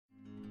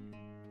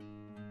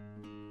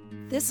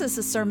This is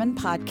a sermon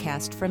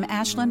podcast from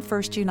Ashland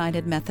First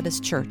United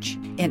Methodist Church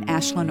in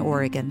Ashland,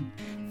 Oregon.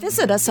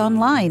 Visit us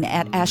online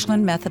at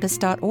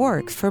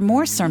ashlandmethodist.org for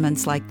more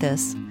sermons like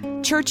this,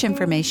 church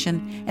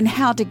information, and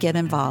how to get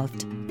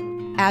involved.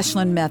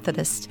 Ashland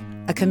Methodist,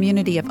 a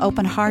community of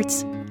open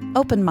hearts,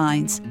 open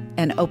minds,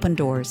 and open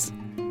doors.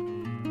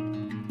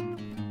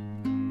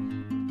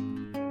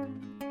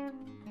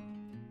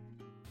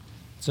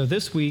 So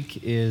this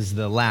week is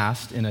the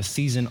last in a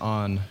season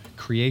on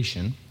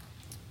creation.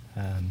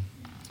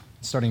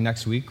 Starting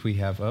next week,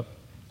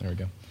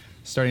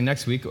 Starting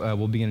next week,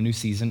 we'll begin a new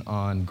season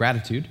on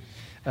gratitude.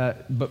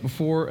 But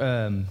before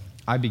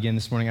I begin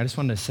this morning, I just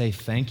wanted to say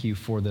thank you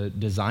for the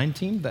design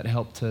team that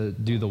helped to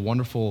do the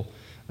wonderful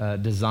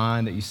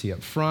design that you see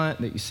up front,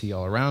 that you see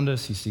all around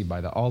us, you see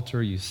by the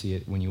altar, you see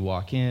it when you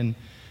walk in.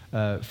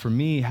 For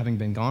me, having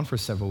been gone for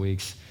several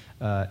weeks,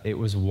 it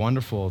was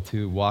wonderful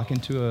to walk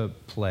into a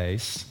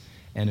place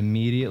and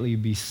immediately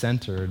be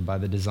centered by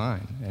the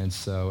design. And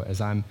so as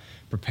I'm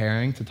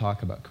preparing to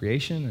talk about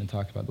creation and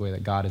talk about the way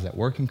that God is at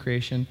work in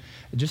creation,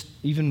 just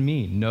even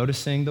me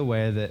noticing the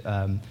way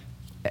that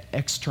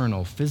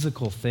external,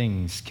 physical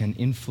things can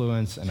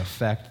influence and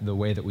affect the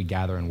way that we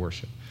gather and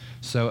worship.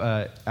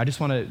 So I just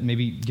want to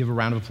maybe give a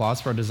round of applause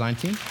for our design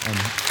team.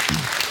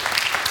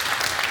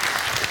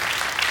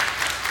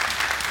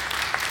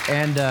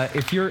 And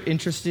if you're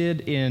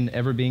interested in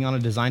ever being on a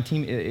design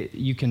team,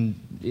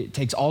 it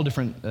takes all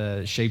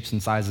different shapes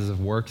and sizes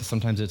of work.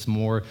 Sometimes it's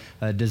more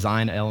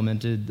design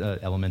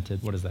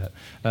elemented, what is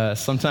that?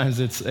 Sometimes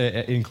it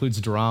includes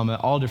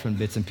drama, all different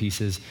bits and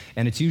pieces,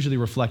 and it's usually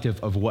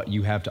reflective of what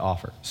you have to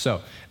offer.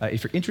 So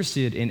if you're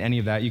interested in any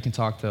of that, you can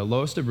talk to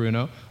Lois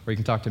DeBruno, or you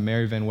can talk to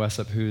Mary Van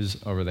Wessup, who's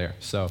over there.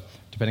 So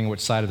depending on which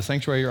side of the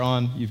sanctuary you're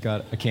on, you've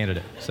got a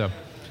candidate. So.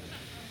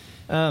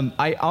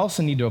 I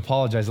also need to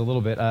apologize a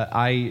little bit.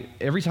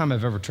 Every time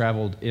I've ever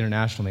traveled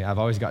internationally, I've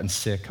always gotten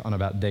sick on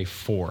about day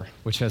 4,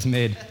 which has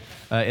made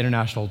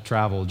international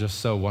travel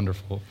just so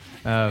wonderful.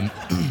 And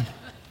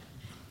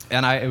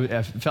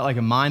I felt like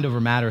a mind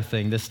over matter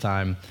thing this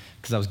time,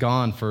 because I was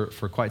gone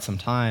for quite some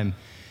time.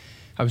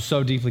 I was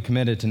so deeply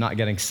committed to not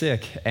getting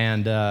sick,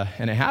 and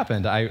it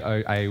happened.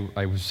 I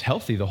was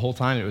healthy the whole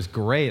time. It was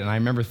great, and I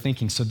remember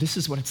thinking, so this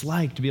is what it's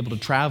like to be able to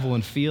travel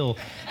and feel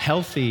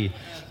healthy.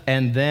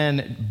 And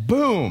then,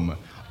 boom!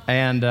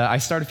 And I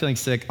started feeling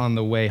sick on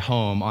the way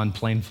home on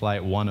plane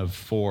flight 1 of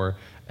 4.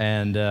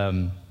 And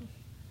then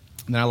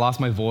I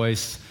lost my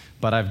voice,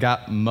 but I've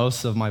got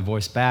most of my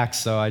voice back,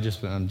 so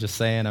I'm just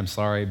saying, I'm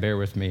sorry, bear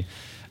with me.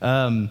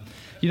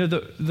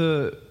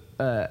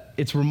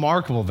 It's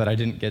remarkable that I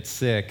didn't get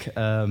sick.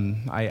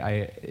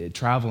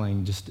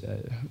 Traveling just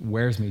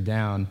wears me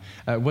down.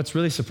 What's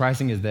really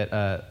surprising is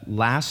that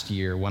last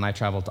year when I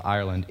traveled to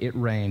Ireland, it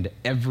rained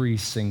every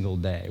single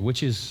day,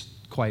 which is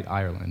quite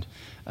Ireland.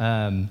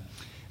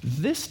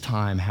 This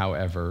time,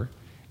 however,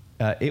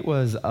 it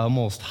was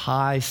almost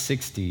high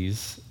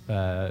 60s,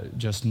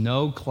 just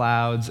no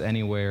clouds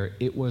anywhere.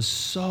 It was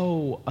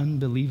so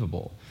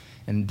unbelievable.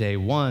 And day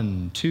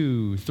 1,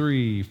 2,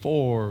 3,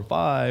 4,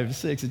 5,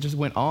 6, it just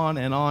went on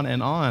and on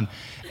and on.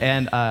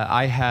 And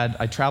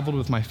I traveled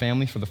with my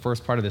family for the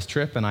first part of this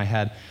trip, and I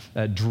had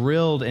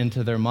drilled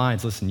into their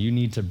minds, listen, you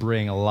need to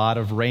bring a lot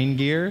of rain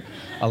gear,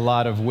 a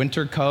lot of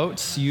winter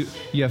coats. You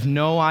have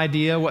no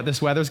idea what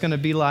this weather's going to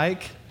be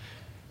like.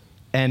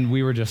 And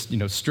we were just,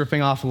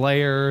 stripping off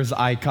layers.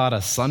 I caught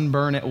a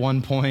sunburn at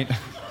one point.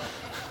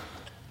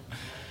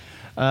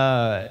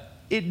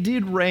 It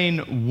did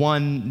rain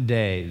one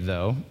day,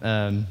 though,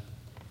 and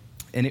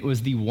it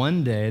was the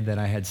one day that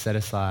I had set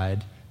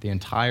aside the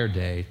entire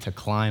day to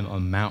climb a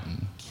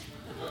mountain.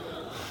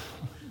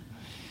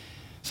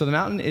 So the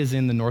mountain is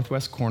in the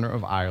northwest corner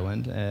of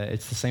Ireland.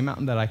 It's the same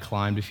mountain that I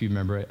climbed, if you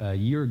remember, a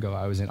year ago.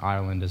 I was in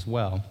Ireland as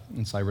well,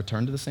 and so I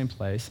returned to the same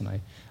place, and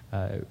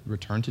I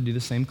returned to do the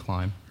same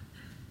climb.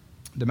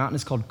 The mountain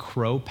is called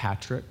Croagh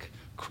Patrick.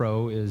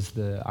 Croagh is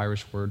the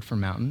Irish word for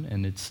mountain,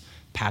 and it's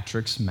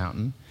Patrick's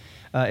Mountain.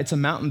 It's a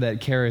mountain that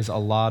carries a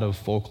lot of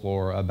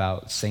folklore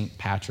about St.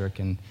 Patrick,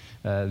 and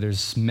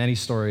there's many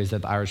stories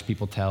that the Irish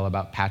people tell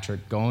about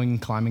Patrick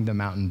climbing the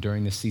mountain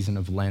during the season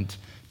of Lent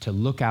to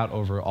look out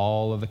over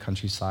all of the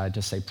countryside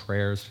to say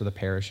prayers for the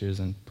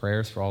parishes and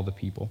prayers for all the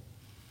people.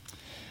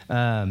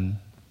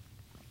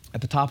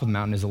 At the top of the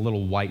mountain is a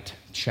little white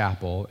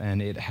chapel,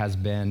 and it has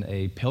been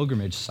a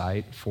pilgrimage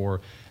site for,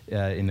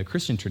 in the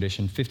Christian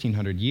tradition,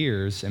 1,500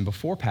 years, and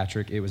before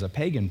Patrick, it was a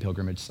pagan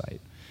pilgrimage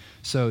site.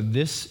 So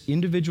this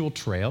individual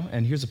trail,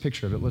 and here's a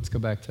picture of it. Let's go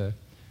back to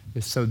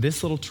this. So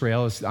this little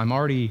trail I'm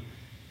already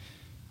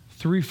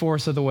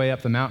 3/4 of the way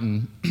up the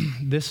mountain.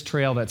 This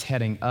trail that's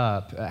heading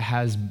up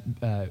has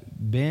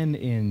been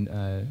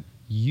in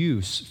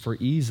use for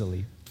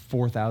easily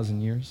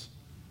 4,000 years.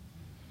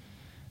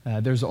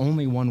 There's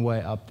only one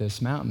way up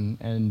this mountain,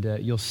 and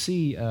you'll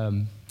see,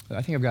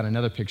 I think I've got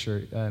another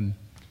picture.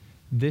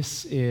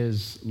 This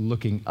is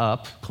looking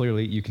up,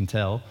 clearly you can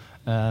tell.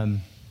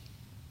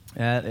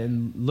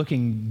 And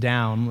looking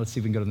down, let's see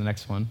if we can go to the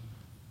next one.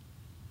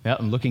 Yeah,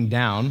 and looking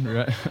down,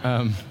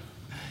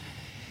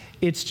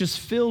 It's just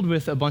filled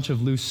with a bunch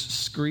of loose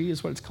scree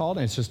is what it's called,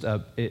 and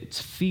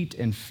it's feet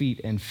and feet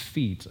and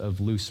feet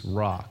of loose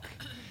rock.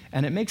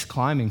 And it makes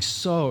climbing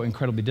so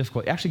incredibly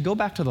difficult. Actually, go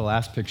back to the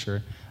last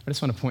picture. I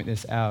just want to point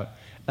this out.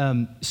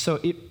 So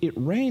it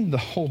rained the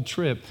whole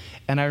trip,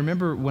 and I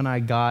remember when I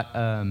got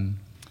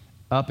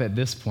up at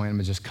this point,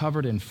 I'm just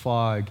covered in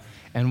fog,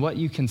 and what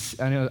you can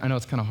see, I know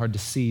it's kind of hard to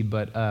see,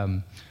 but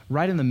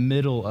right in the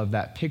middle of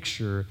that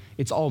picture,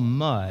 it's all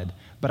mud.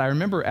 But I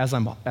remember as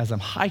I'm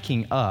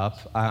hiking up,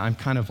 I'm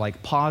kind of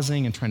like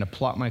pausing and trying to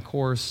plot my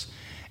course,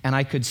 and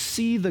I could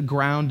see the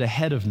ground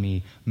ahead of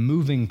me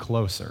moving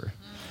closer.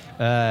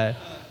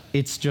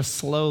 It's just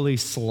slowly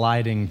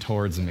sliding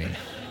towards me.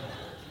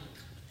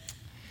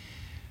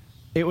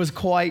 It was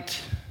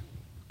quite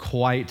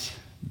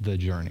the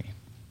journey.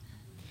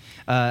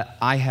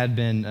 I had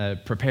been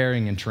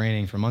preparing and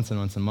training for months and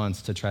months and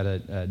months to try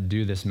to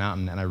do this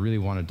mountain, and I really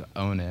wanted to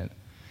own it.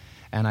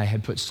 And I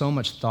had put so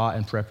much thought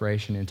and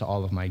preparation into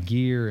all of my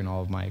gear and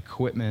all of my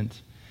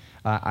equipment.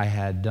 I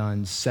had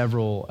done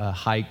several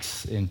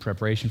hikes in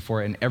preparation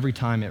for it, and every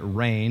time it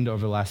rained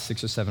over the last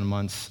 6 or 7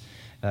 months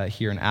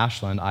here in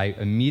Ashland, I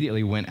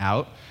immediately went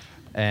out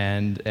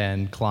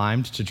and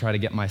climbed to try to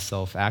get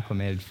myself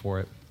acclimated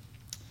for it.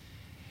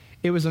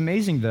 It was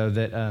amazing, though,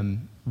 that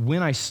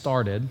when I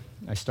started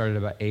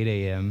about 8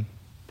 a.m.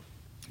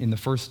 In the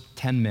first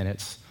 10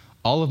 minutes,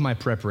 all of my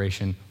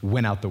preparation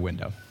went out the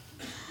window.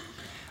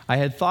 I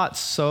had thought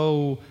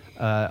so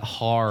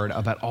hard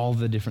about all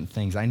the different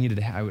things. I needed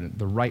to have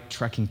the right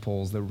trekking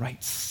poles, the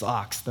right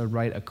socks, the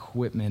right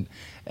equipment,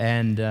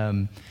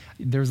 and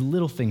there's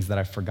little things that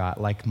I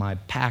forgot, like my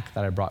pack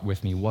that I brought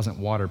with me wasn't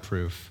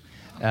waterproof.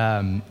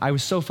 I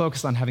was so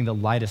focused on having the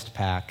lightest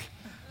pack.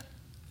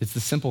 It's the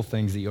simple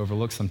things that you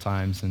overlook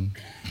sometimes. And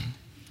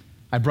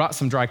I brought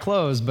some dry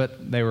clothes,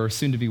 but they were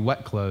soon to be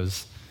wet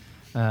clothes.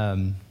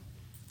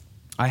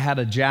 I had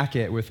a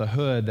jacket with a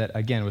hood that,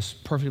 again, was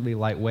perfectly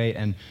lightweight,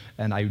 and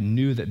I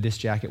knew that this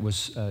jacket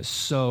was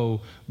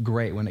so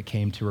great when it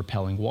came to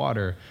repelling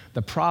water.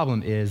 The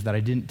problem is that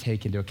I didn't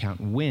take into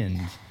account wind,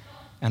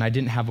 and I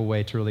didn't have a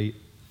way to really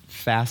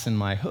fasten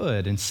my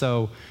hood. And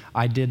so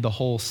I did the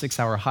whole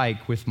 6-hour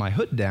hike with my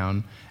hood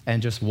down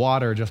and just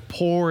water just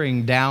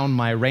pouring down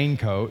my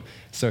raincoat.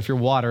 So if you're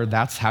water,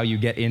 that's how you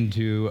get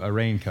into a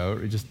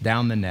raincoat, just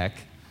down the neck.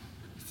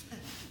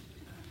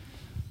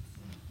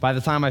 By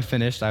the time I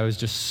finished, I was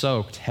just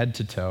soaked head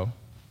to toe.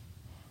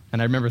 And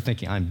I remember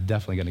thinking, I'm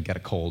definitely going to get a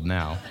cold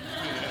now.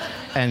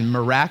 And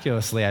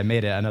miraculously, I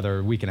made it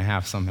another week and a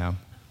half somehow.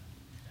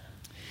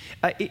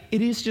 It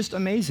is just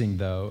amazing,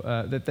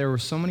 though, that there were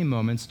so many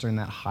moments during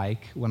that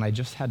hike when I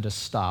just had to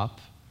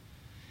stop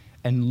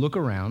and look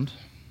around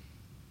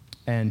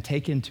and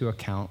take into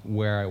account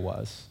where I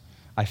was.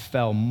 I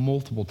fell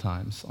multiple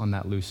times on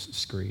that loose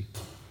scree.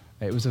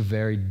 It was a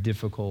very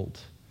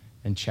difficult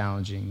and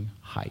challenging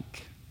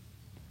hike.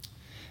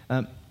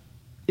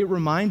 It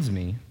reminds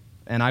me,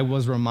 and I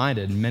was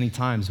reminded many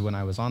times when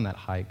I was on that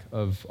hike,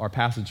 of our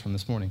passage from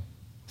this morning,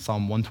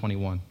 Psalm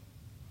 121.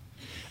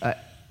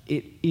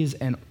 It is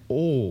an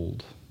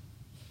old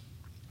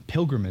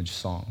pilgrimage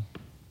song.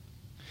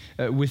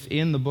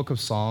 Within the book of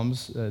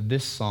Psalms,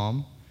 this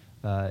psalm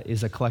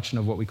is a collection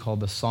of what we call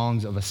the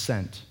songs of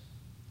ascent.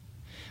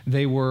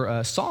 They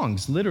were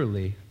songs,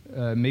 literally.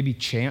 Maybe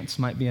chants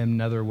might be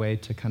another way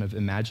to kind of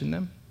imagine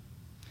them,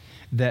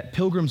 that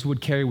pilgrims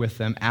would carry with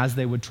them as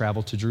they would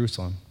travel to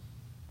Jerusalem.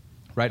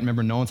 Right?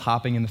 Remember, no one's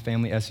hopping in the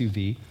family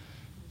SUV.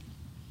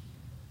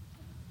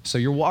 So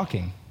you're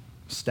walking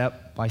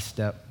step by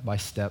step by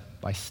step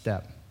by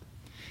step.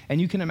 And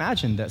you can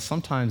imagine that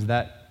sometimes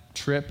that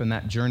trip and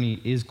that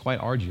journey is quite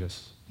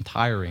arduous and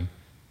tiring.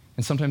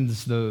 And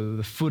sometimes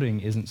the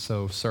footing isn't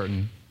so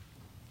certain.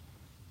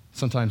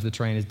 Sometimes the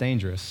terrain is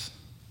dangerous.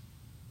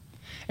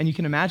 And you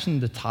can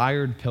imagine the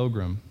tired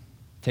pilgrim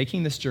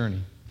taking this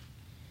journey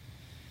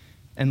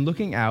and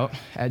looking out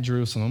at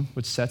Jerusalem,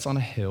 which sits on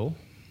a hill,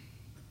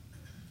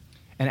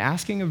 and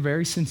asking a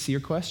very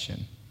sincere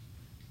question.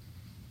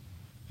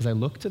 As I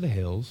look to the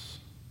hills,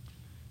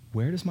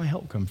 where does my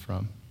help come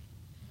from?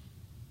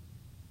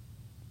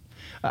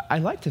 I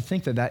like to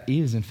think that that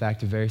is, in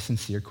fact, a very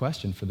sincere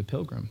question for the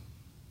pilgrim.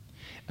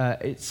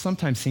 It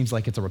sometimes seems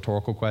like it's a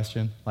rhetorical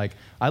question. Like,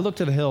 I look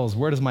to the hills,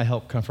 where does my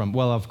help come from?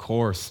 Well, of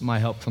course, my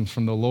help comes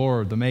from the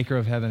Lord, the maker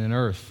of heaven and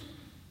earth.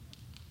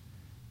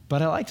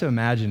 But I like to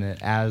imagine it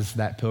as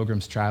that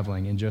pilgrim's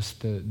traveling in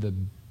just the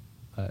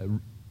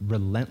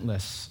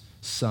relentless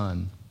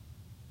sun,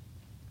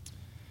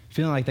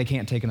 feeling like they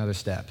can't take another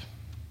step,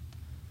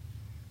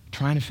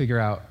 trying to figure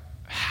out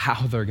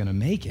how they're going to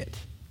make it.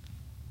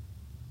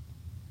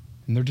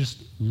 And they're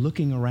just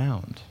looking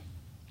around.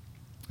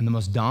 And the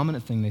most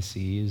dominant thing they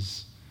see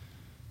is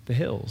the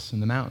hills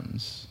and the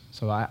mountains.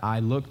 So I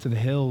look to the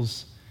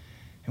hills,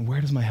 and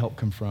where does my help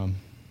come from?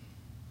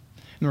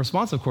 And the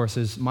response, of course,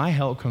 is my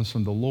help comes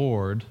from the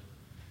Lord,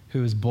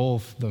 who is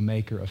both the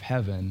maker of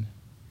heaven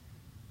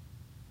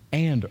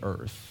and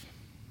earth.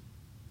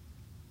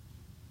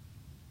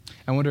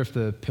 I wonder if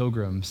the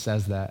pilgrim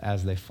says that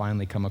as they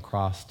finally come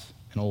across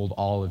an old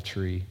olive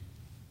tree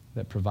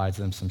that provides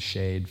them some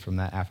shade from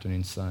that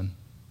afternoon sun.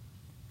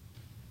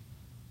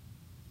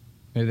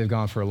 Maybe they've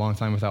gone for a long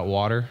time without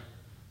water,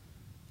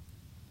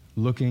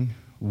 looking,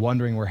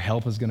 wondering where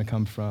help is going to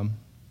come from,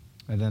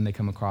 and then they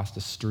come across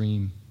a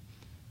stream,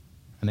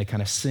 and they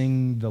kind of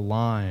sing the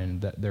line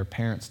that their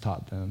parents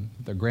taught them,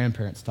 their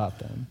grandparents taught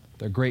them,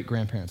 their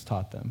great-grandparents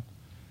taught them.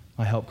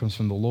 My help comes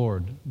from the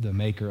Lord, the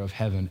maker of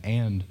heaven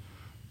and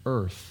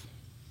earth.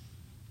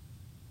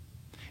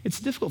 It's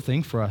a difficult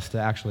thing for us to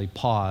actually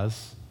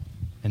pause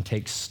and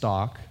take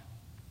stock,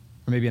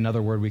 or maybe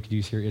another word we could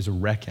use here is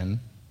reckon,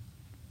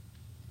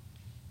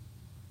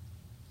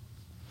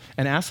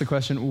 and ask the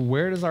question,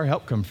 where does our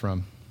help come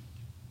from?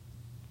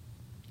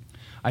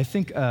 I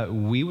think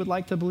we would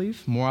like to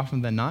believe, more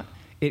often than not,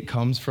 it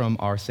comes from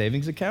our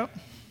savings account.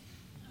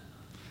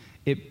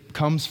 It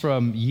comes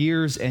from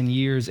years and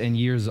years and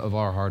years of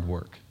our hard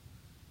work.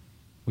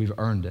 We've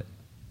earned it,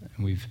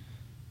 and we've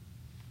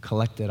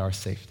collected our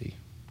safety,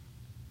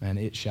 and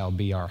it shall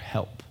be our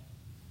help.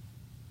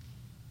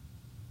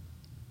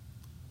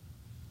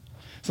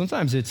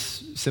 Sometimes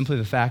it's simply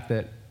the fact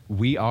that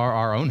we are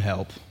our own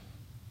help.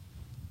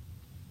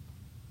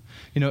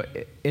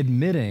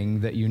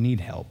 Admitting that you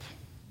need help,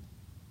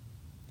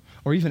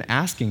 or even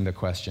asking the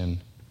question,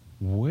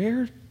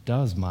 where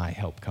does my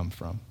help come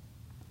from,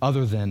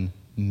 other than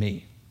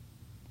me,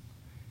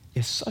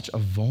 is such a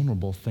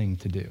vulnerable thing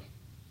to do.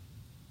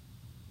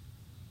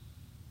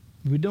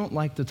 We don't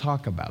like to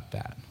talk about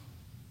that.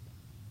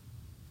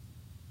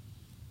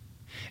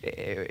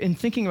 In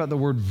thinking about the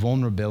word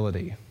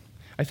vulnerability,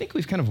 I think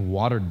we've kind of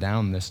watered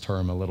down this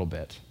term a little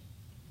bit.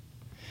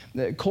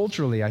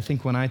 Culturally, I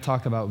think when I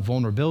talk about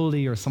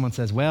vulnerability or someone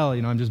says, well,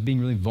 I'm just being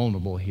really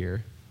vulnerable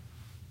here,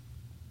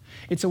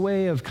 it's a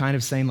way of kind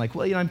of saying like,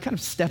 well, I'm kind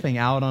of stepping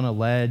out on a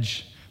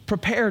ledge,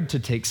 prepared to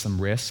take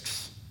some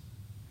risks,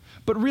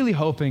 but really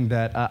hoping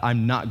that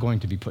I'm not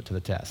going to be put to the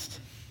test,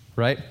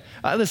 right?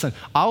 Listen,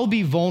 I'll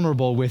be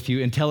vulnerable with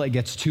you until it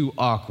gets too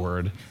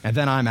awkward, and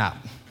then I'm out.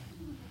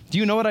 Do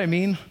you know what I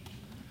mean?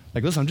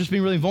 Like, listen, I'm just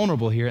being really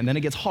vulnerable here, and then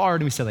it gets hard,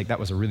 and we say, like, that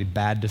was a really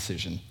bad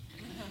decision.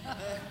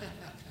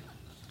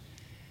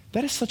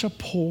 That is such a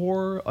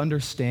poor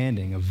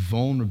understanding of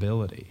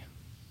vulnerability.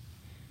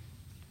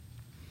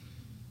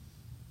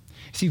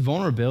 See,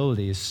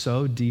 vulnerability is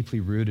so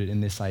deeply rooted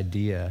in this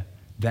idea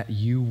that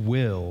you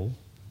will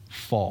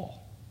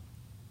fall,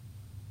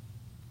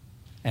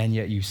 and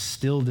yet you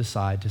still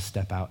decide to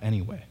step out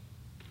anyway.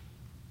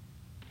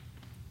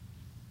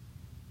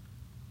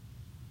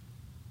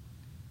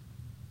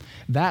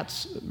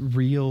 That's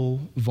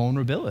real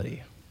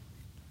vulnerability.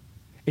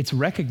 It's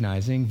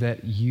recognizing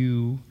that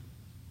you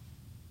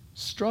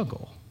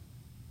struggle,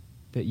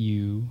 that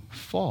you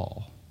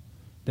fall,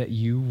 that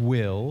you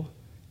will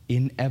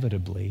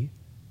inevitably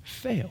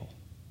fail.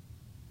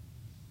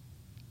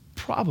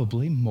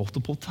 Probably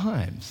multiple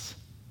times.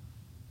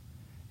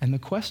 And the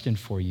question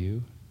for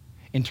you,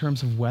 in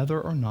terms of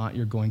whether or not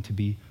you're going to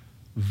be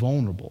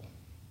vulnerable,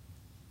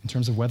 in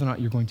terms of whether or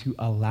not you're going to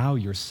allow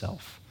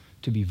yourself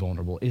to be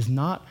vulnerable, is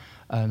not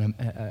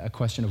a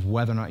question of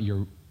whether or not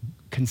you're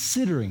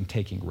considering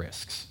taking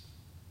risks.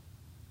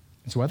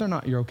 It's whether or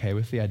not you're okay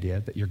with the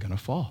idea that you're going to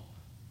fall.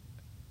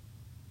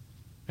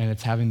 And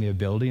it's having the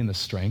ability and the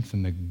strength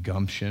and the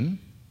gumption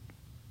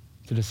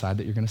to decide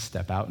that you're going to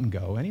step out and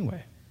go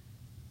anyway.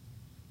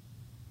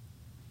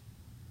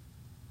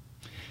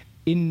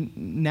 In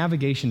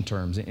navigation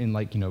terms, in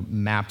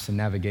maps and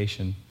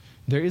navigation,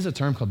 there is a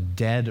term called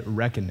dead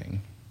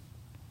reckoning.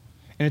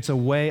 And it's a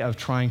way of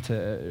trying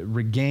to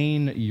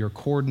regain your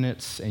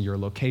coordinates and your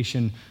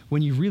location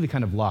when you've really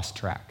kind of lost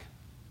track.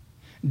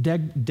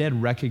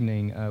 Dead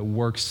reckoning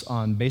works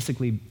on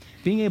basically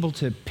being able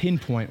to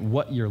pinpoint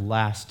what your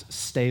last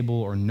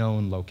stable or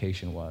known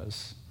location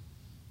was.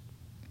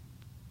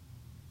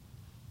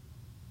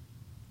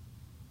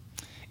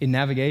 In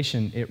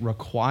navigation, it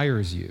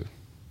requires you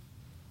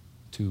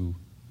to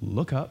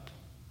look up,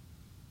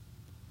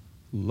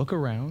 look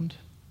around,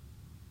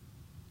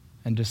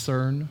 and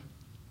discern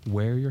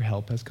where your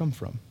help has come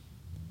from.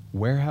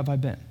 Where have I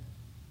been?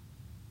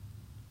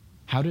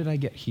 How did I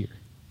get here?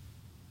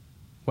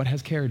 What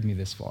has carried me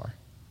this far?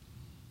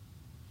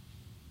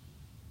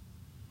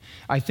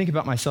 I think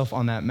about myself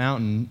on that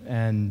mountain,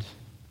 and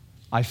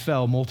I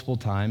fell multiple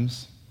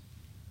times.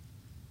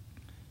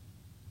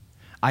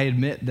 I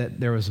admit that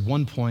there was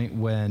one point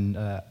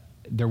when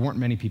there weren't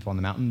many people on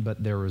the mountain,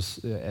 but there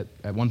was,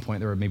 at one point,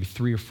 there were maybe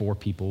 3 or 4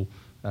 people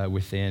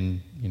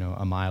within,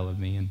 a mile of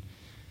me.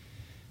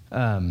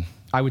 And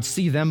I would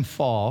see them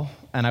fall,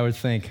 and I would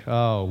think,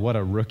 oh, what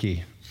a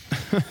rookie.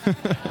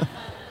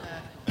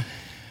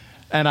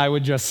 And I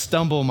would just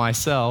stumble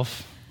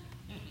myself.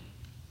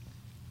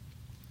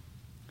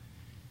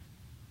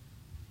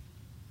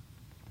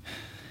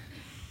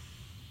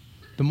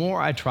 The more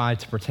I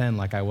tried to pretend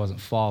like I wasn't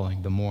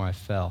falling, the more I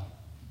fell.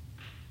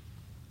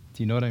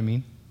 Do you know what I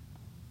mean?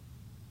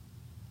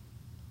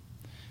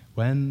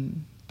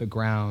 When the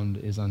ground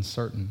is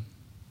uncertain,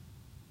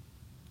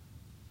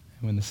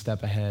 and when the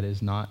step ahead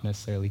is not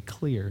necessarily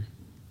clear,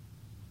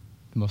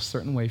 the most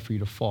certain way for you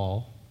to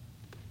fall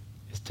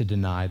is to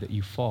deny that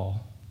you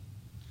fall.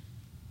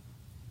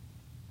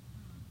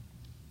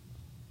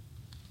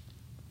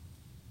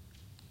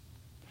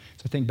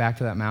 So think back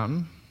to that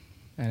mountain,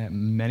 and at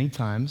many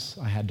times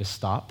I had to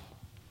stop,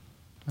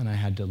 and I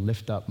had to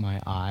lift up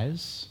my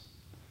eyes,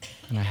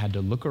 and I had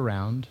to look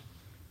around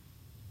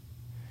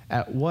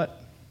at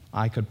what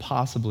I could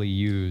possibly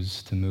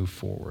use to move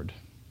forward.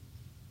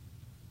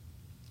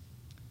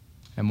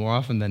 And more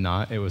often than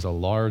not, it was a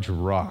large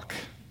rock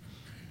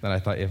that I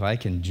thought, if I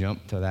can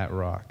jump to that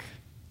rock,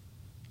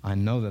 I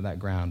know that that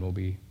ground will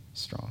be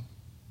strong.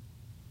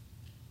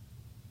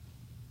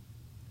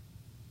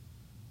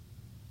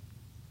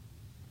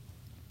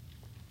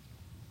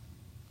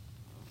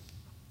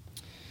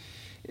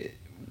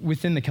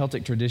 Within the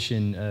Celtic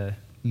tradition,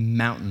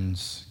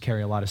 mountains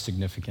carry a lot of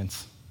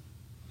significance.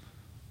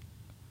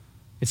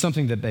 It's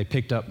something that they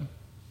picked up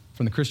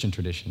from the Christian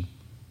tradition.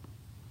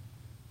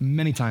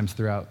 Many times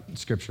throughout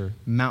Scripture,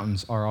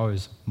 mountains are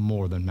always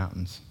more than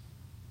mountains.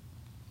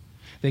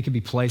 They could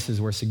be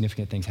places where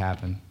significant things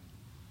happen.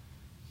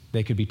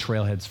 They could be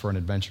trailheads for an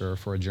adventure or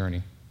for a journey.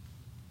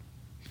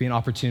 It could be an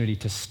opportunity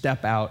to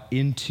step out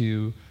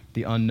into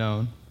the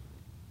unknown,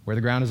 where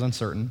the ground is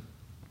uncertain,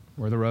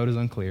 where the road is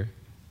unclear.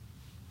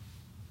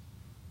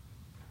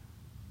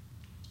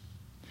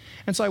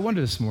 And so I wonder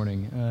this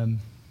morning,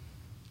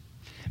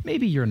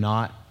 maybe you're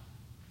not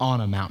on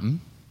a mountain.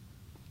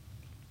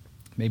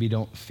 Maybe you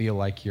don't feel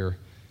like you're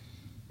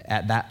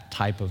at that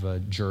type of a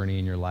journey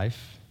in your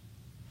life.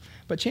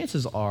 But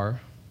chances are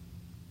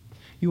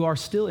you are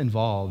still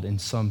involved in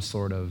some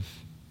sort of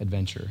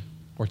adventure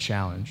or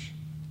challenge.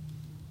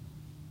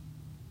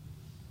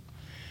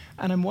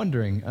 And I'm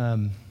wondering,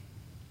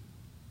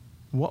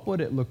 what would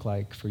it look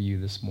like for you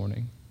this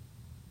morning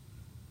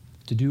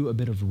to do a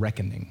bit of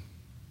reckoning?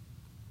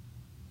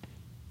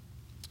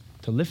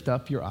 To lift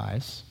up your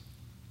eyes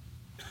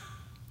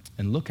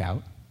and look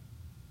out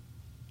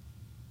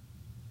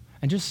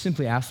and just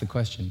simply ask the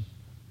question,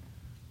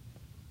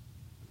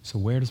 so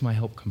where does my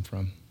help come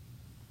from?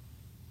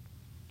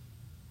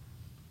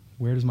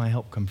 Where does my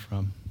help come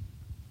from?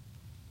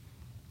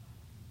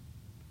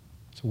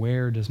 So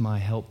where does my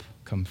help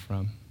come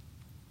from?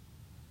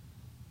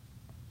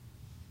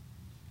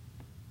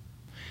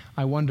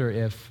 I wonder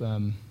if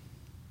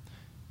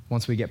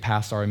once we get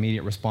past our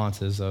immediate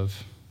responses of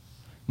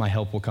my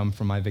help will come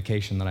from my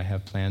vacation that I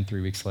have planned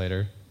 3 weeks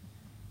later,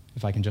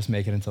 if I can just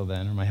make it until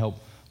then, or my help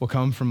will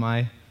come from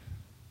my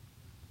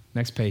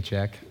next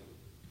paycheck.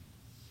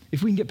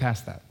 If we can get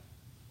past that,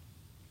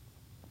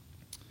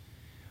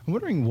 I'm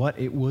wondering what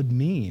it would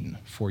mean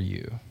for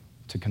you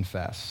to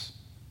confess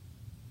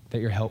that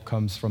your help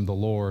comes from the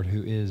Lord,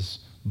 who is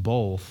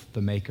both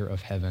the maker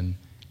of heaven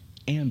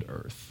and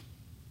earth.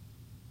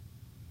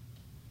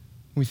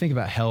 When we think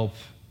about help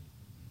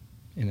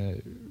in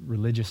a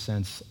religious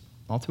sense,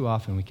 all too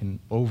often we can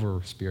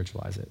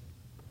over-spiritualize it.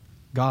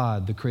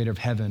 God, the creator of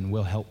heaven,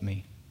 will help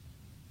me.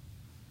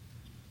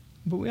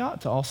 But we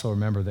ought to also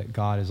remember that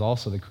God is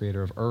also the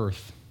creator of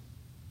earth.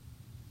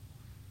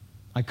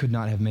 I could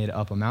not have made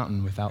up a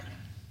mountain without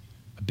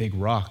a big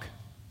rock.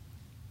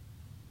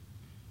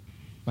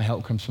 My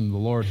help comes from the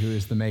Lord, who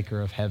is the maker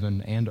of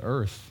heaven and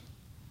earth.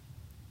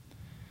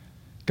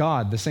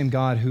 God, the same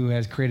God who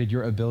has created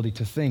your ability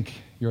to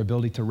think, your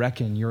ability to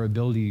reckon, your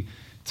ability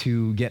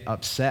to get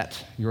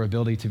upset, your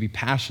ability to be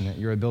passionate,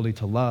 your ability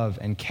to love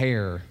and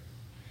care,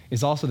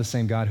 is also the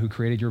same God who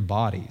created your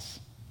bodies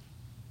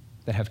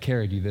that have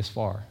carried you this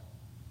far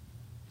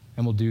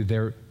and will do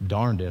their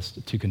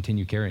darndest to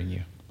continue carrying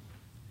you.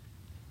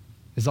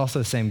 It's also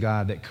the same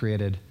God that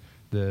created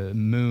the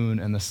moon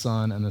and the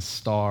sun and the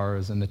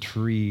stars and the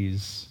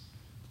trees,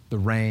 the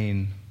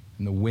rain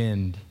and the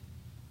wind.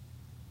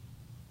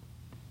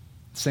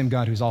 The same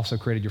God who's also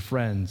created your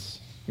friends,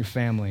 your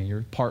family,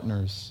 your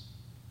partners,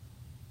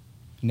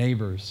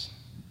 neighbors,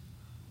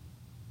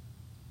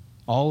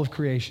 all of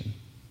creation.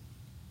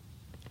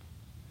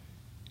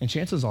 And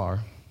chances are,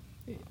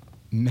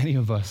 many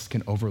of us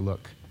can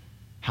overlook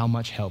how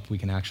much help we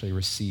can actually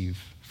receive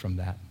from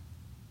that.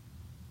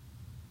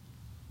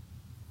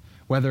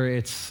 Whether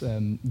it's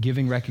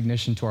giving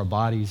recognition to our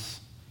bodies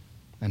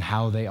and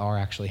how they are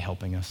actually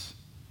helping us,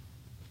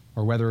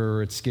 or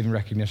whether it's giving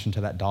recognition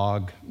to that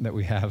dog that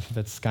we have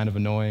that's kind of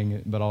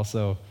annoying, but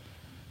also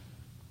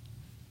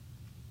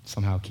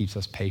somehow keeps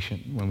us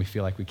patient when we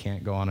feel like we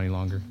can't go on any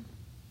longer.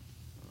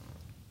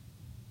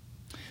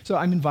 So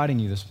I'm inviting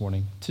you this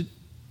morning to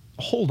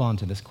hold on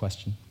to this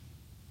question.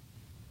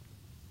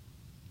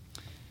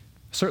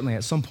 Certainly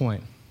at some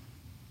point,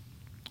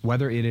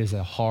 whether it is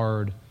a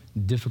hard,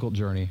 difficult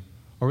journey,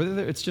 or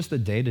whether it's just the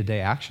day-to-day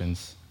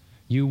actions,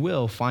 you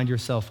will find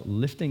yourself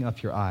lifting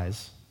up your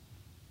eyes.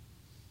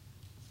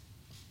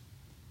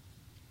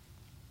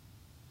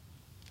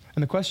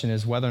 And the question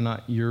is whether or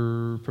not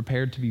you're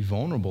prepared to be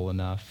vulnerable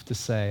enough to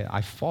say,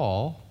 I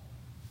fall,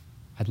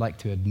 I'd like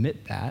to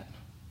admit that,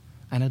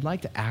 and I'd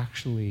like to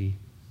actually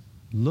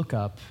look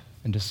up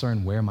and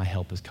discern where my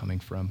help is coming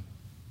from.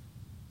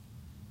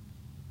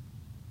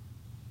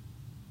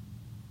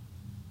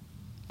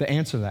 The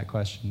answer to that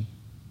question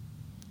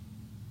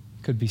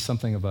could be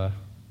something of a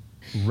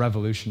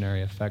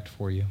revolutionary effect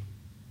for you.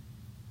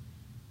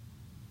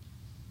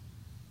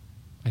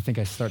 I think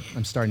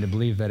I'm starting to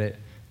believe that it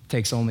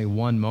takes only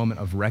one moment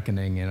of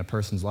reckoning in a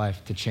person's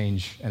life to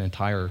change an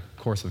entire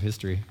course of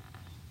history.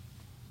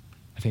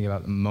 I think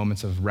about the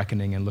moments of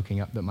reckoning and looking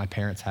up that my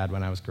parents had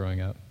when I was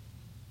growing up.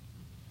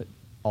 It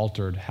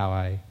altered how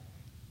I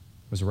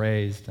was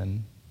raised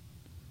and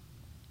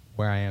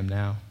where I am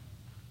now.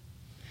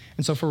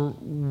 And so for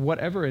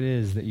whatever it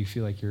is that you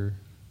feel like you're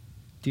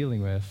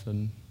dealing with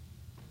and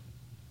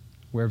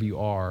wherever you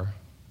are,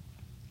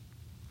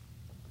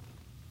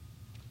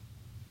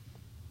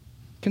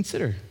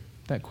 consider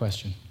that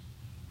question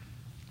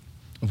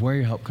of where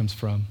your help comes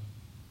from,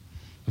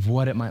 of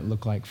what it might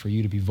look like for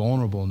you to be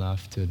vulnerable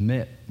enough to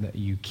admit that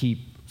you keep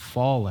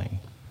falling,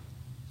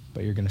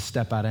 but you're going to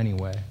step out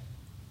anyway.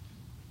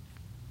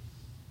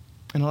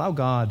 And allow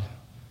God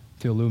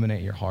to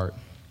illuminate your heart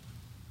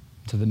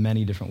to the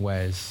many different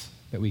ways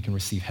that we can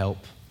receive help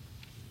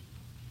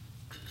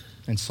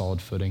and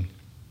solid footing.